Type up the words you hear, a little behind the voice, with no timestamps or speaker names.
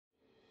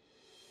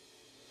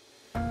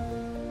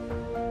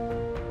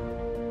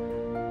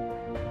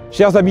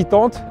Chères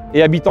habitantes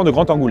et habitants de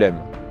GrandAngoulême,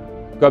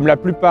 comme la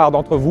plupart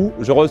d'entre vous,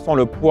 je ressens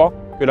le poids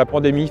que la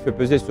pandémie fait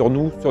peser sur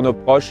nous, sur nos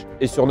proches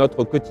et sur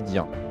notre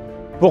quotidien.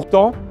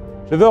 Pourtant,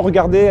 je veux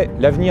regarder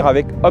l'avenir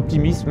avec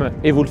optimisme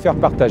et vous le faire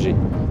partager.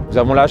 Nous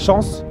avons la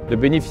chance de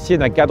bénéficier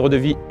d'un cadre de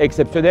vie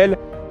exceptionnel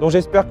dont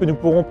j'espère que nous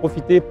pourrons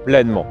profiter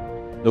pleinement.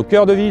 Nos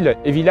cœurs de ville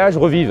et villages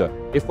revivent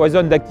et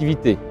foisonnent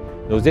d'activités.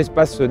 Nos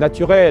espaces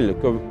naturels,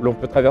 que l'on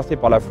peut traverser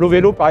par la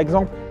Flo-Vélo par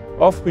exemple,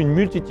 offrent une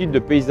multitude de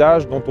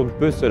paysages dont on ne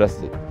peut se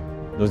lasser.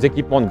 Nos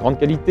équipements de grande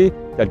qualité,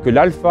 tels que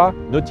l'Alpha,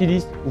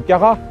 Nautilus ou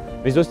Cara,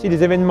 mais aussi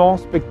les événements,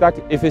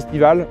 spectacles et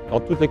festivals dans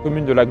toutes les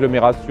communes de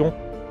l'agglomération,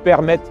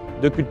 permettent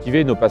de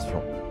cultiver nos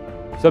passions.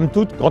 Somme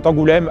toute,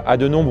 GrandAngoulême a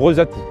de nombreux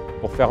atouts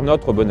pour faire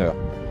notre bonheur.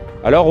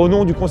 Alors, au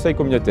nom du Conseil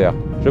communautaire,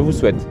 je vous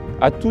souhaite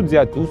à toutes et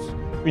à tous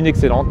une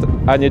excellente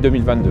année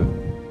 2022.